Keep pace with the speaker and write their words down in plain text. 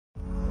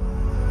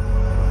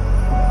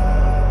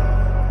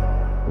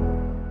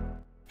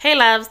Hey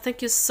loves,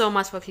 thank you so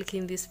much for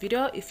clicking this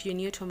video. If you're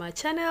new to my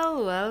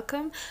channel,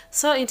 welcome.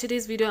 So in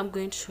today's video I'm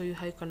going to show you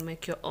how you can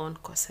make your own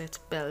corset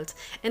belt.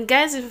 And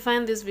guys, if you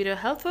find this video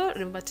helpful,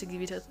 remember to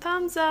give it a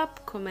thumbs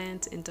up,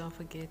 comment, and don't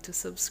forget to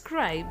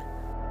subscribe.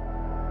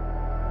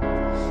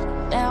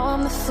 Now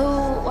I'm the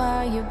fool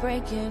while you're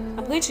breaking.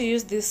 I'm going to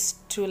use these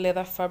two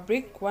leather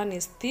fabric. One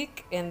is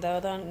thick and the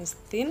other one is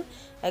thin.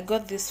 I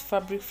got this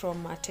fabric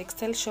from a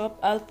textile shop.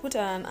 I'll put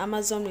an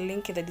Amazon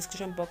link in the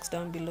description box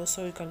down below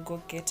so you can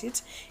go get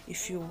it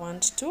if you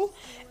want to.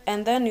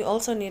 And then you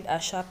also need a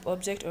sharp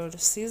object or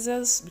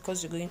scissors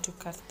because you're going to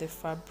cut the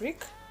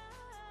fabric.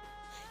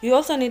 You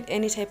also need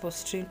any type of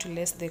string to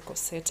lace the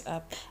corset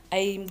up.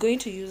 I'm going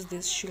to use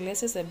these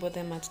shoelaces. I bought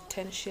them at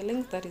 10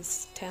 shillings, that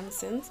is 10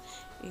 cents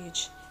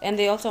each, and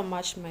they also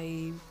match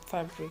my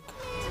fabric.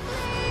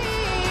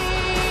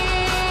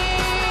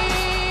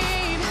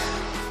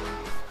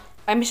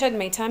 I measured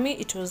my tummy,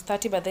 it was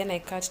 30, but then I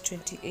cut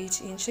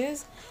 28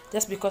 inches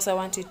just because I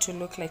want it to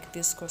look like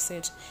this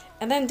corset.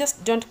 And then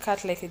just don't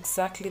cut like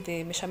exactly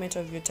the measurement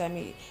of your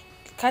tummy,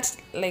 cut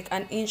like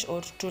an inch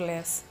or two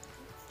less.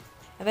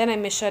 And then I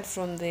measured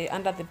from the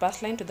under the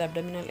bust line to the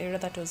abdominal area,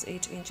 that was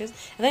 8 inches.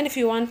 And then if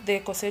you want the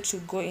corset to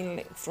go in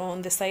like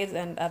from the sides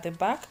and at the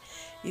back,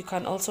 you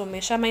can also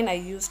measure. Mine I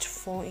used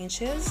 4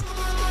 inches.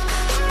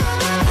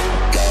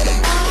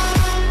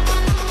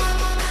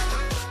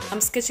 I'm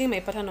sketching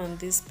my pattern on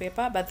this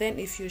paper, but then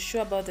if you're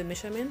sure about the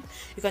measurement,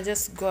 you can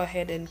just go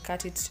ahead and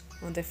cut it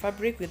on the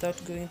fabric without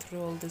going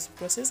through all this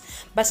process.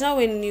 But now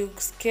when you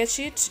sketch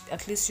it,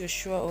 at least you're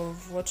sure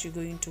of what you're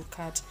going to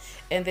cut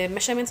and the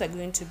measurements are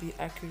going to be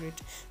accurate.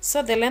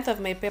 So the length of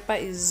my paper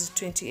is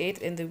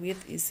 28 and the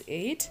width is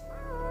 8.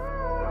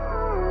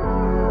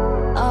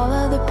 All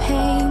of the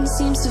pain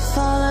seems to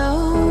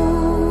follow.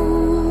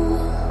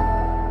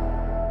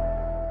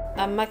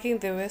 I'm marking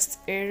the waist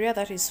area,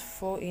 that is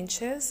 4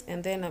 inches,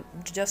 and then I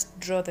just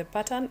draw the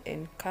pattern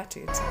and cut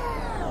it.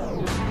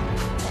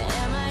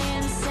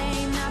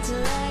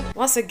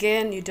 Once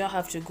again, you don't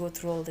have to go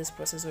through all this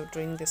process of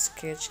drawing the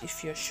sketch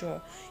if you're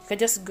sure. You can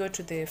just go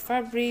to the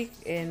fabric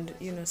and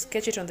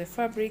sketch it on the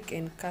fabric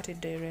and cut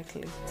it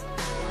directly.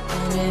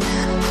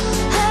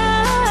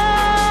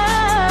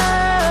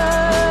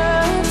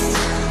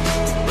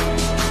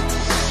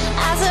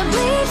 As I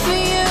bleed for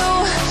you,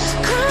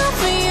 cry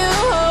for you.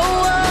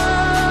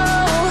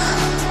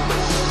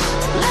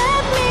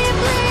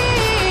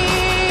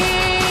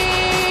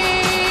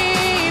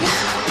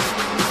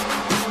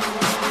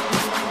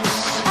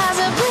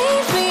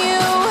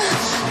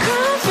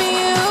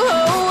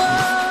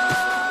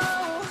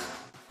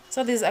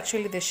 So this is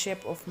actually the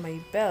shape of my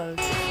belt.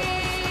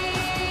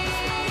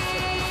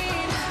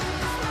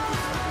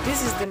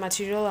 This is the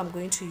material I'm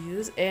going to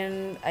use,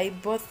 and I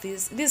bought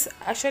this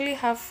actually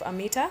half a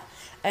meter,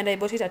 and I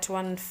bought it at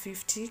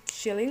 150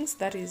 shillings,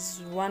 that is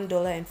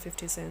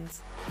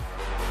 $1.50.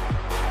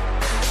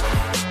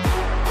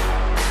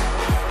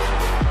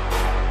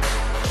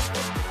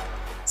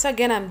 So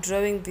again, I'm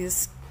drawing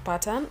this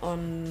pattern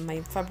on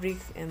my fabric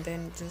and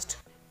then just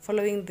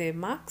following the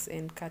marks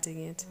and cutting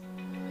it.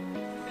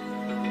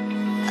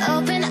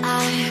 Open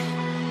eye,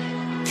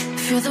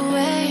 feel the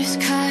waves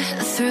cut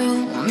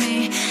through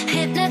me,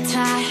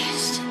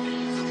 hypnotized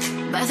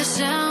by the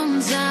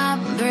sounds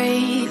I'm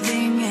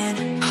breathing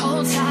in.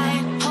 Hold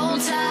tight,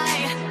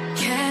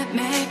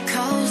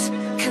 chemicals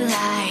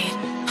collide.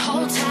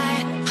 Hold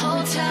tight,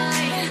 hold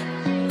tight,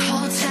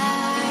 hold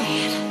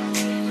tight.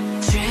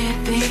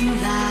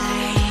 Dripping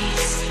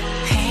lights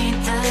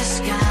paint the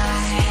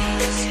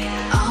skies,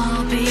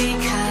 all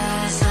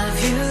because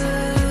of you.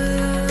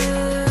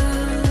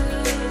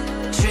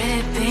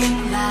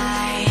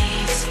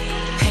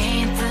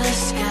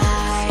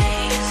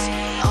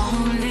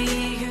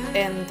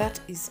 And that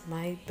is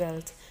my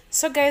belt.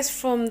 So guys,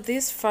 from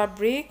this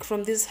fabric,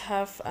 from this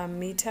half a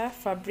meter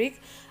fabric,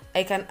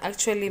 I can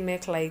actually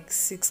make like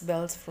 6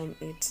 belts from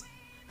it,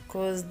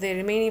 because the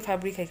remaining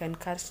fabric I can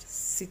cut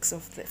 5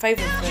 of them.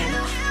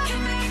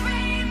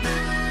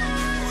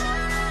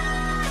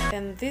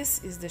 And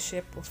this is the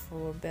shape of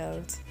our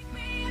belt.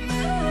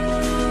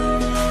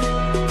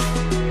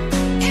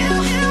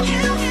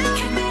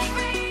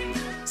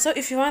 So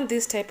if you want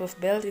this type of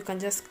belt, you can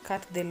just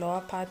cut the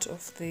lower part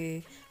of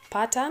the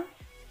pattern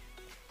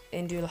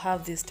and you'll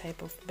have this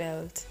type of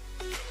belt.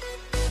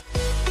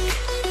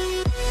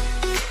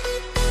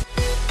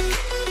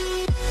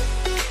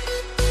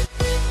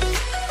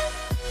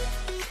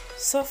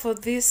 So for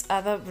this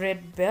other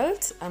red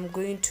belt, I'm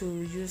going to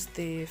use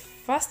the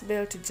first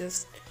belt to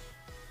just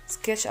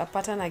sketch a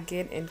pattern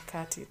again and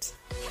cut it.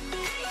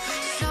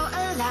 So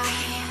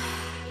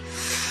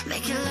alive,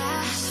 make it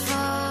last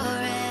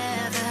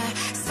forever.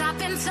 Stop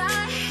in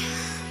time.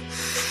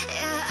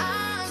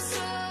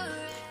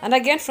 And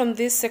again, from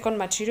this second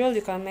material,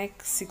 you can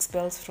make 6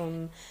 belts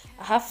from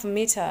a half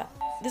meter.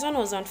 This one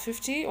was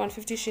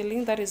 150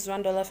 shilling, that is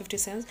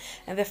 $1.50.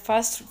 And the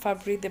first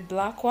fabric, the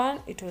black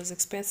one, it was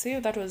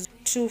expensive, that was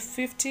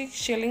 250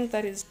 shillings,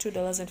 that is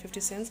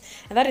 $2.50.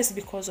 And that is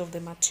because of the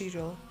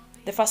material.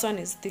 The first one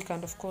is thick,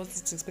 and of course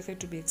it's expected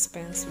to be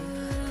expensive.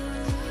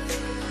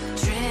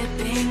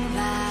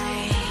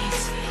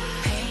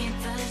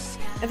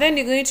 And then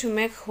you're going to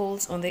make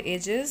holes on the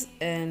edges,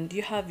 and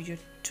you have your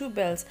 2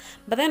 belts.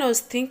 But then I was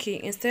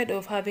thinking, instead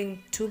of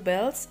having 2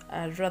 belts,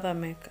 I'd rather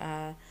make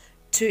a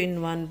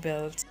 2-in-1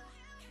 belt.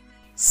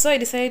 So I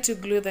decided to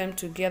glue them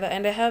together,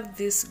 and I have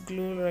this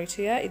glue right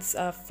here. It's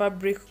a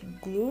fabric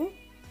glue.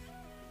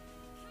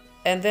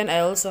 And then I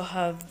also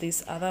have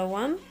this other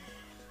one.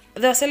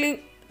 They're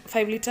selling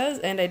 5 liters,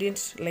 and I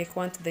didn't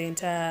want the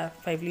entire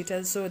 5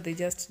 liters, so they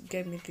just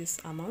gave me this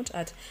amount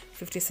at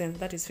 50 cents.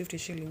 That is 50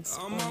 shillings.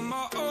 I'm on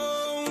my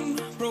own,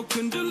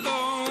 broken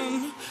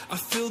alone. I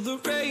feel the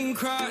rain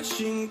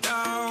crashing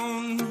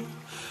down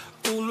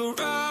all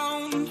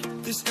around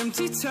this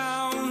empty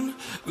town.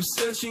 We're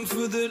searching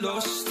for the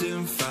lost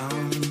and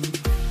found,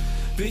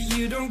 but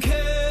you don't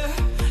care,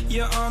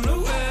 you're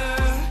unaware.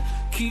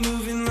 Keep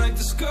moving like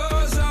the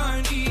scars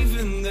aren't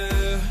even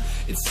there.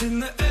 It's in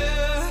the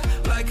air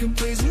like a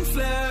blazing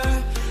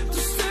flare.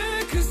 Just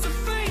stare, 'cause the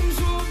flames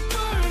will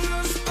burn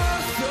us.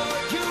 I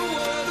thought you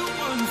were the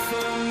one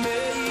for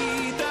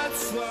me.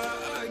 That's why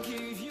I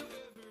gave you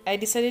everything. I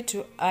decided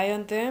to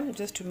iron them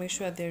just to make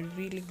sure they're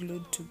really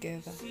glued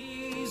together.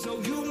 So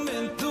you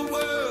meant the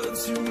world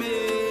to me.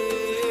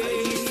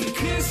 I used to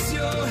kiss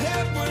your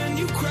head when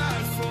you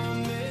cried for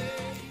me.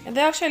 And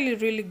they're actually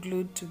really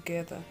glued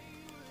together.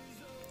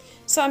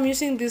 So I'm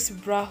using these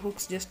bra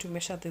hooks just to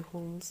measure the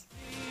holes.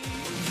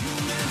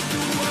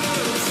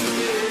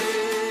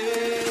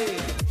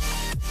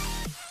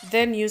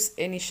 Then use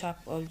any sharp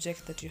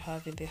object that you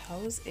have in the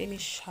house, any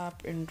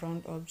sharp and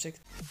round object.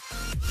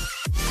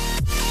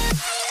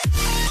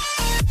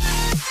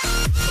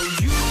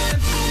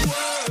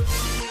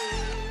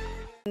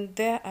 And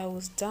there I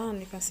was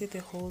done. You can see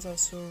the holes are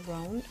so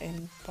round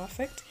and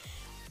perfect.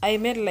 I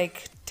made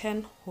like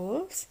 10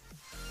 holes.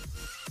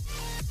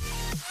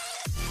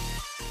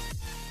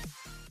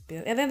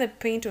 And then the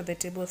paint on the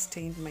table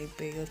stained my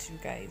belt, you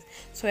guys,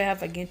 so I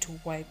have again to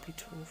wipe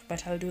it off,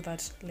 but I'll do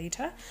that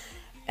later.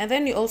 And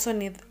then you also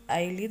need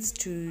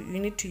eyelids you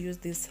need to use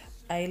these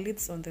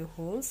eyelids on the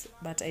holes,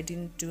 but I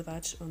didn't do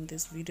that on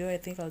this video. I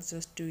think I'll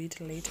just do it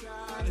later.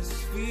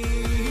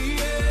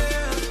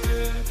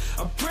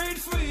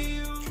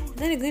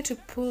 Then you're going to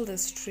pull the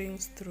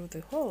strings through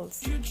the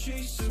holes.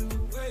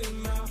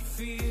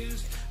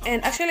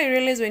 And actually I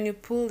realized when you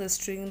pull the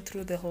string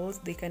through the holes,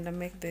 they kind of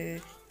make the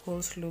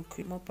holes look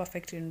more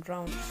perfect and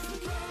round.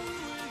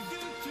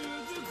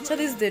 So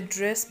this is the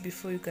dress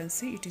before. You can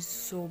see it is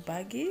so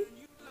baggy.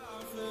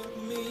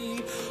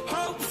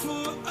 Hope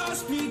for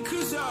us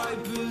because I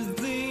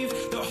believe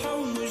the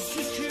home was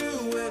just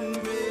you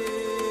and me.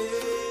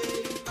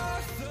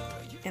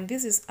 And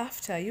this is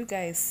after, you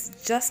guys,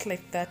 just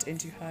like that,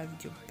 and you have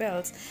your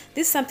belts.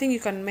 This is something you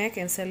can make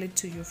and sell it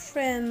to your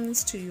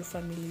friends, to your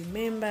family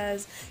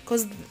members,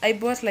 because I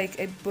bought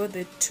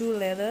the 2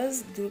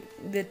 leathers,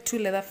 the 2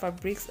 leather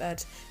fabrics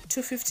at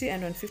 $2.50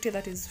 and $1.50.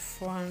 That is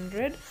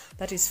 400.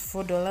 That is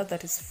 $4.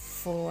 That is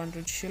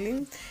 400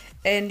 shillings.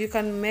 And you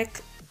can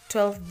make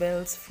 12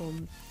 belts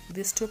from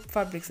these 2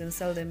 fabrics and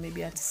sell them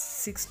maybe at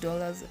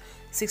 $6,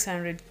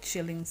 600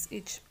 shillings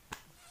each.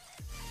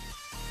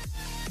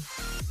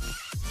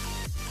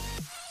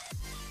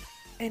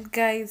 And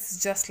guys,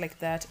 just like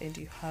that, and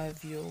you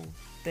have your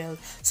belt.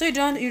 So you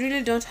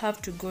really don't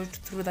have to go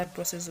through that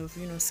process of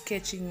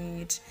sketching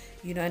it,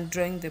 and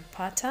drawing the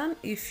pattern.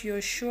 If you're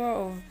sure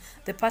of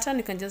the pattern,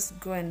 you can just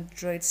go and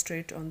draw it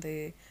straight on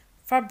the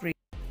fabric.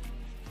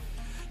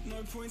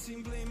 No point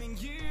in blaming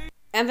you.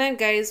 And then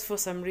guys, for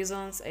some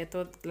reasons I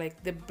thought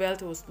the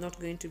belt was not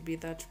going to be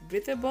that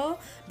breathable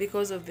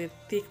because of the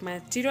thick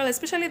material,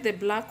 especially the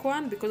black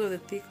one, because of the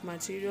thick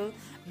material,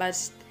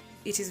 but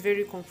it is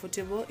very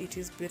comfortable, it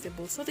is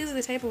breathable. So this is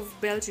the type of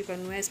belt you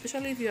can wear,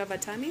 especially if you have a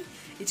tummy.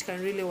 It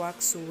can really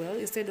work so well.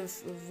 Instead of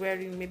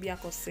wearing maybe a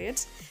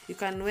corset, you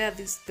can wear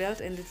this belt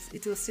and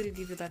it will still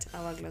give you that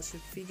hourglass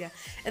shape figure.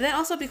 And then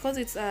also because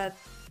it's a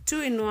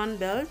 2-in-1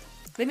 belt,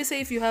 let me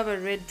say if you have a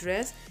red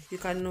dress, you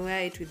can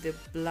wear it with the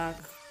black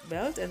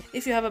belt, and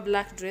if you have a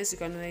black dress, you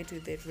can wear it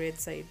with the red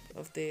side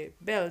of the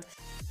belt.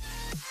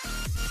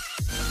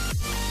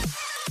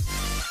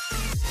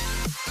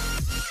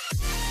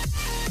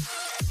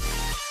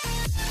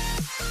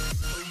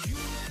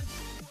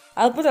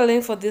 I'll put a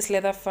link for this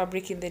leather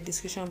fabric in the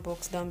description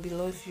box down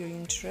below if you're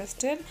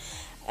interested.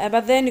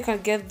 But then you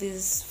can get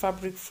this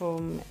fabric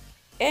from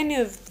any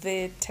of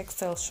the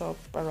textile shop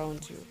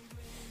around you.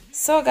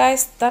 So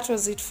guys, that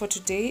was it for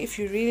today. If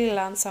you really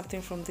learned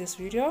something from this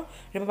video,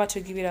 remember to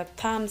give it a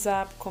thumbs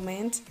up,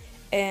 comment,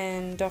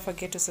 and don't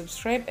forget to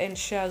subscribe and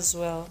share as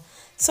well.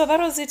 So that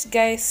was it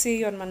guys. See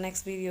you on my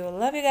next video.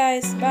 Love you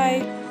guys.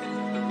 Bye.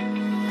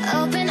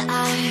 Open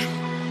eye,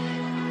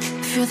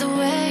 feel the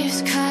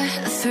waves cut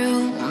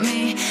through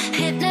me,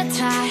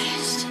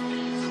 hypnotized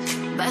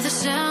by the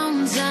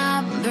sounds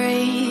I'm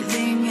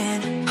breathing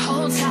in.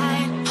 Hold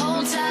tight,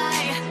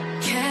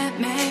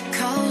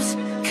 chemicals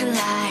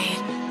collide.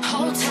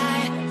 Hold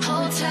tight,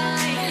 hold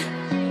tight,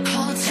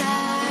 hold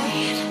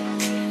tight.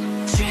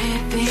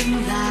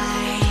 dripping light.